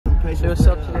Say what's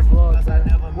up to the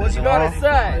vlog. What you gotta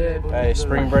say? Hey,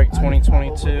 spring break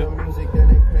 2022. I'm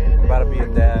about to be a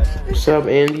dad. What's up,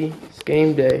 Andy? It's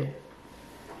game day.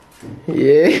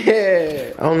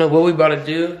 Yeah. I don't know what we about to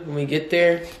do when we get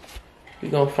there. We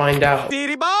gonna find out.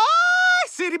 City boy!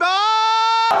 City boy!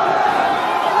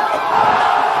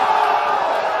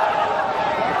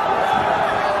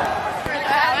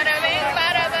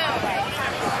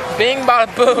 Bing, bada,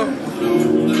 boom.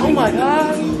 Oh my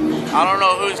God. I don't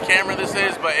know whose camera this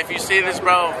is, but if you see this,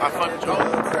 bro, I fucking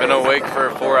joke. Been awake for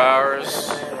 4 hours.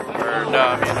 Or, no,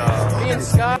 I mean, Me and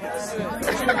Scott.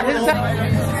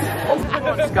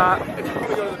 Scott.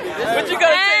 What you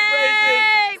gotta say, Brayson?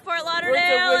 Hey, Fort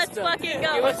Lauderdale, let's fucking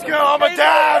go. let's go, I'm a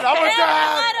dad, I'm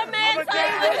a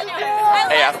dad.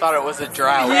 Hey, I thought it was a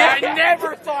drought. Yeah, I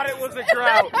never thought it was a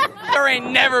drought. There ain't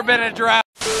never been a drought.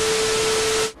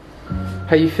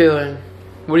 How you feeling?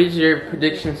 What is your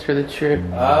predictions for the trip?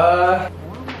 I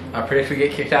predict we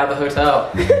get kicked out of the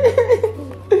hotel.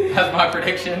 That's my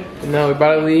prediction. No, we're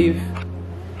about to leave.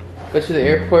 Go to the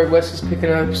airport. Wes is picking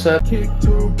us up.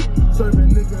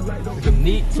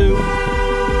 Need to.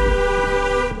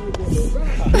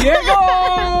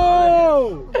 Diego!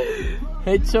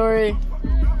 Hey, Tori.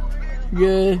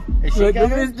 Good. Look at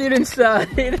this dude inside.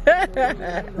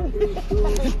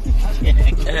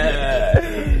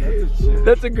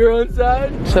 That's a girl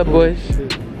inside. What's up, boys?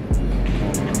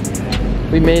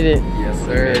 We made it. Yes,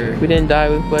 sir. We didn't die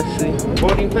with Wesley.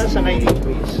 Boarding pass and ID,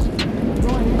 please.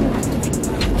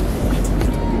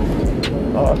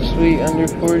 Oh, sweet, under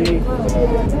 40.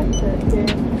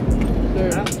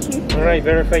 All right,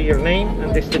 verify your name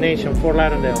and destination, Fort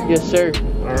Lauderdale. Yes, sir.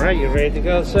 All right, you ready to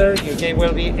go, sir? Your gate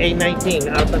will be A19,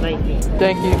 Alpha 19.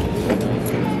 Thank you.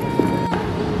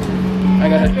 I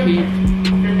got a key.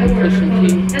 Push some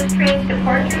key.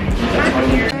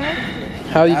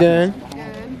 How you doing?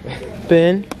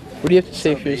 Ben, what do you have to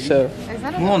say for yourself? I'm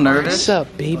a little nervous. What's up,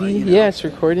 baby? Yeah, it's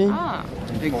recording.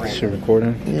 Is it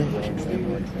recording? Yeah.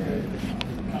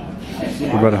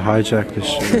 We're about to hijack this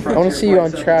shit. I want to see you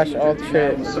on trash all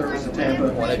trip.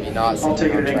 What have you not seen?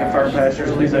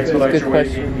 Good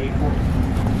question.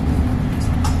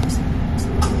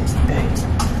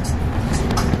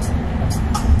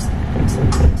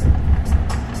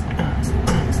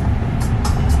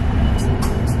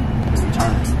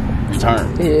 Return.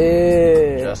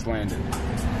 Yeah. Just landed.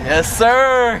 Yes,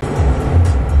 sir.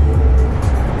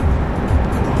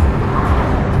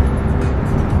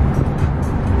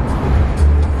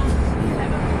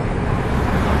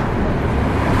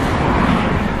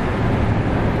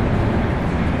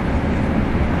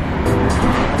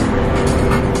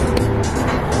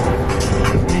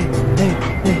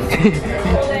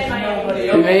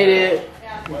 We made it.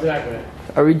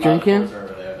 Are we drinking?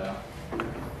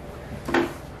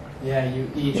 Yeah, you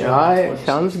eat. Alright,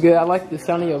 sounds good. I like the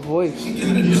sound of your voice.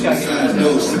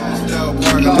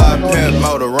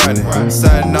 Motor running,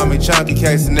 something on me chunky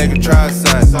case a nigga try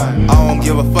something. I don't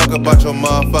give a fuck about your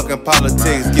motherfucking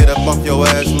politics. Get up off your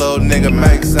ass, little nigga,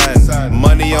 make something.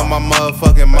 Money on my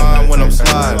motherfucking mind when I'm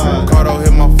sliding. Cardo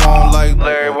hit my phone like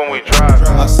Larry when we drive.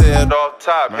 I said off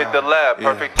top, hit the lab,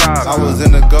 perfect time. I was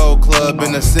in the gold club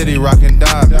in the city rocking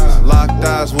diamonds. Locked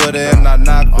eyes with her and I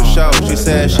knocked for show. She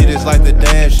said she just like the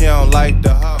dance, she don't like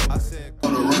the hoe. I said,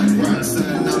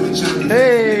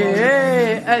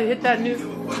 Hey, hey, hit that new.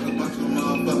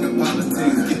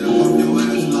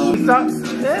 Stop.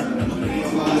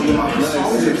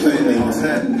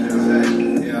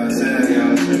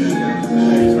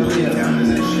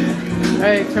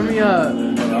 Hey, turn me up.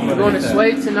 We're going to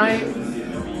Sway tonight.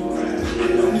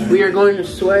 We are going to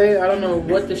Sway. I don't know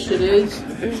what this shit is.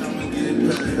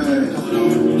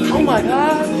 Oh my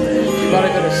God. We about to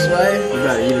go to Sway. You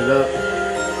gotta eat it up.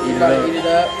 We about to eat it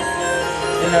up.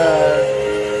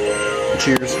 And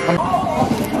cheers.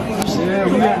 yeah,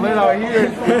 we got lit out here.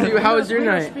 Dude, how was your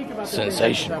night?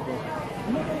 Sensational.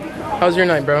 How was your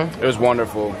night, bro? It was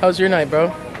wonderful. How was your night,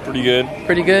 bro? Pretty good.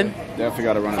 Pretty good? Definitely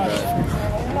gotta run it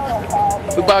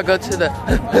back. We about to go to the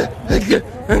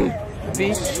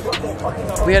beach.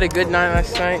 We had a good night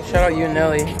last night. Shout out you and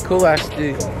Nelly. Cool ass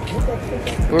dude.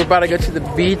 We're about to go to the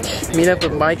beach, meet up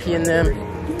with Mikey and them.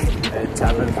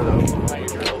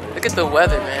 Look at the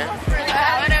weather, man.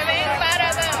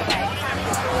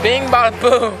 Bing, bada,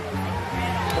 boom.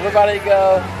 We're about to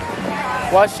go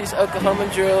watch these Oklahoma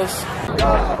drills.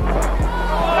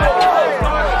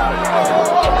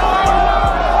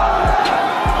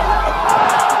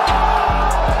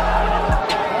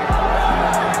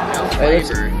 Hey,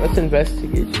 let's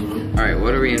investigate you. Alright,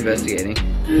 what are we investigating?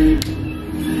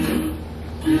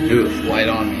 Do it, light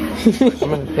on me. I'm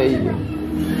gonna pay you.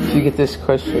 If you get this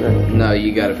question right. No,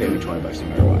 you gotta pay me $20 no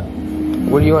matter what.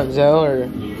 What do you want, Zelle or?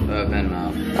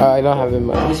 Venmo. I don't have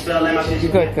Venmo. You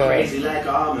got crazy like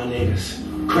all my niggas.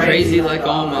 Crazy like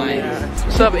all my.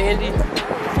 What's up, Andy?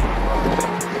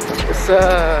 What's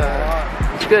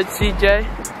up? It's good, CJ.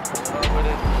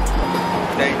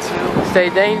 Day 2. Stay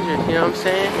dangerous, you know what I'm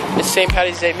saying? It's St.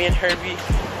 Patty's Day. Me and Herbie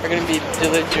are gonna be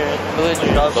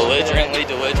belligerently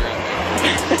belligerent.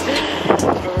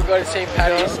 But we're going to St.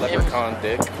 Patty's. Leprechaun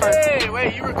dick. Hey,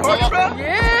 wait, you recording, bro?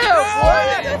 Yeah,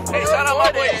 boy. Hey, shout out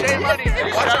my boy Jay Money.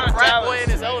 Watch a frat boy in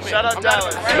his element. Shout out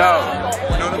Dallas. No.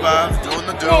 You know the vibe, doing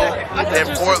the dude. In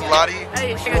Fort Lauderdale.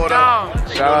 Hey, shout out Dom.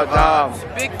 Shout out Dom.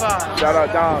 Big vibe. Shout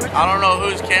out Dom. I don't know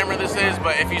whose camera this is,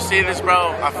 but if you see this,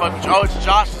 bro, I fuck with you. Oh, it's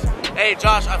Josh's. Hey,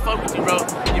 Josh, I fuck with you, bro.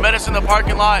 You met us in the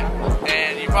parking lot,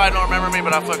 and you probably don't remember me,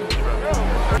 but I fuck with you, bro.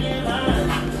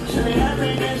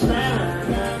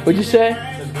 What'd you say?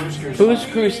 Booze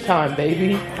cruise time,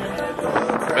 baby.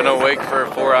 Been awake for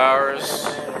 4 hours. See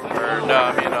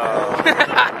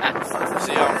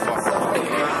how I'm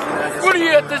fucking. What do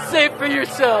you have to say for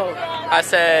yourself? I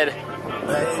said,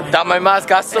 dame más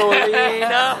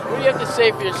gasolina. What do you have to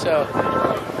say for yourself?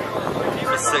 Keep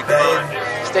a sick day.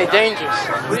 Stay dangerous.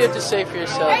 What do you have to say for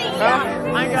yourself? Huh? I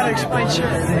ain't gotta explain shit.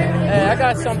 Hey, I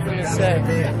got something to say.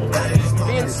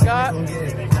 Me and Scott,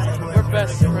 we're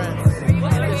best friends.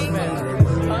 Yes, man.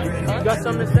 Huh? You got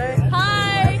something to say?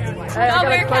 Hi. Hey,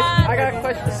 I got a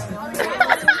question.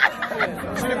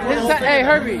 Hey,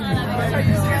 Herbie.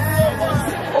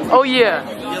 Oh yeah.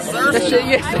 Yes, sir. That shit,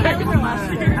 yes, sir.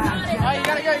 Oh, you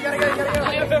gotta go.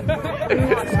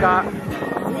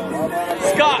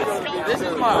 Scott. This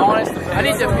is my honest opinion. I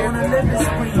need to hear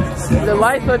the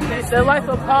life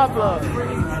of Pablo.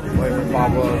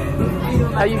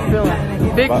 How you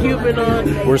feeling? Big Cuban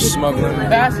on. We're smuggling.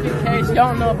 Basket case.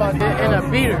 Y'all know about that. And a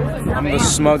beater. I'm the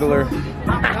smuggler.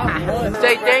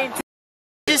 Stay dangerous.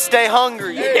 Just stay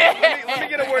hungry. Yeah. Let me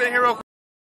get a word in here real quick.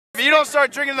 If you don't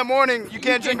start drinking in the morning, you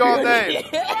can't drink all day.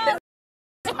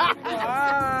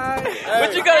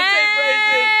 What you gotta say, Brayson?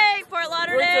 Hey, Fort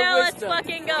Lauderdale, let's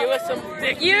fucking go. Give us some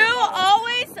big. You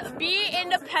always be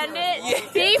independent,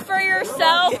 be for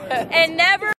yourself, and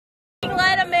never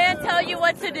let a man tell you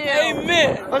what to do.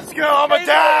 Amen. Let's go. I'm a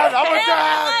dad. I'm a Never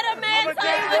dad. let a man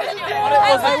tell you what to do.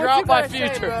 It was a drought by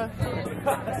future.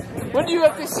 What do you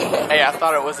have to say? Hey, I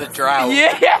thought it was a drought.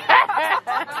 Yeah.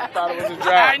 I thought it was a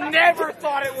drought. I never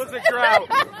thought it was a drought.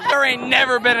 There ain't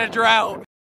never been a drought.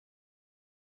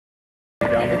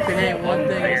 If it ain't one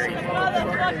thing, it's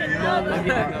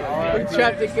we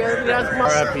trapped together. That's my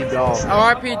R.I.P. Dog.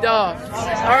 R.I.P. Dog.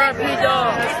 R.I.P.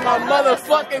 Dog. That's my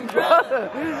motherfucking brother.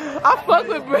 I fuck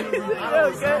with Brayson.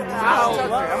 Okay?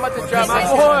 I'm about to drop my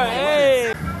boy.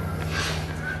 Hey.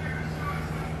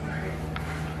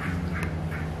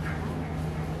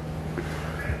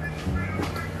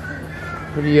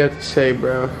 What do you have to say,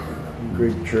 bro?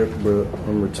 Great trip, bro.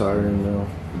 I'm retiring now.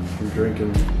 I'm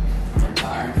drinking.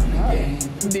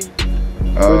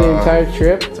 For the entire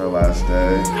trip? It's our last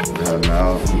day. We're heading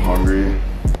out. I'm hungry,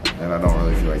 and I don't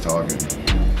really feel like talking.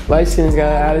 Lyson's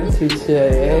got an attitude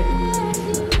today, eh?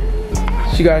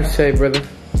 What you gotta say, brother?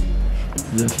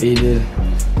 Defeated.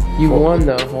 You won,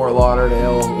 though. Fort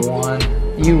Lauderdale 1.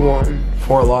 You won.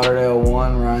 Fort Lauderdale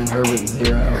 1. Ryan Herbert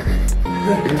 0.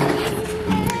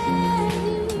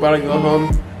 About to go home.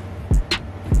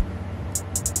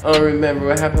 I don't remember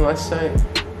what happened last night.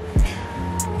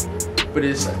 But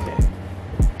it's okay.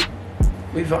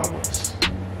 We vamos.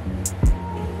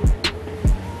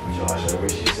 Josh, I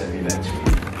wish you sent me that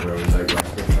tweet where it was like,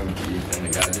 and the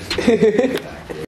guy just